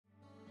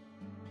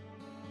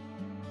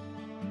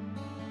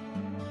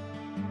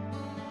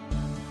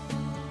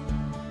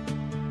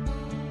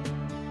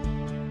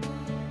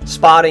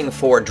Spotting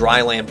for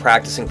dry land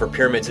practicing for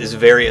pyramids is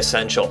very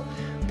essential.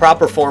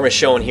 Proper form is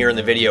shown here in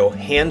the video.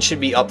 Hands should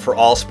be up for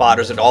all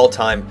spotters at all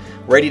time,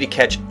 ready to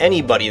catch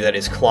anybody that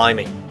is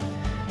climbing.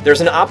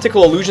 There's an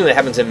optical illusion that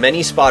happens, and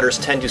many spotters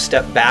tend to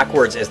step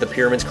backwards as the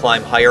pyramids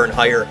climb higher and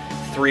higher,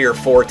 3 or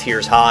 4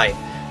 tiers high.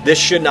 This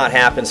should not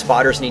happen.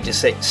 Spotters need to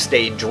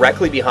stay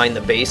directly behind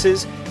the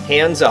bases,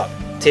 hands up.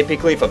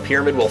 Typically, if a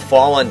pyramid will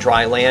fall on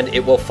dry land,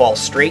 it will fall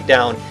straight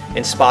down,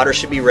 and spotters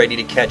should be ready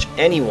to catch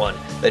anyone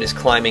that is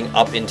climbing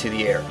up into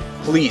the air.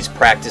 Please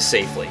practice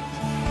safely.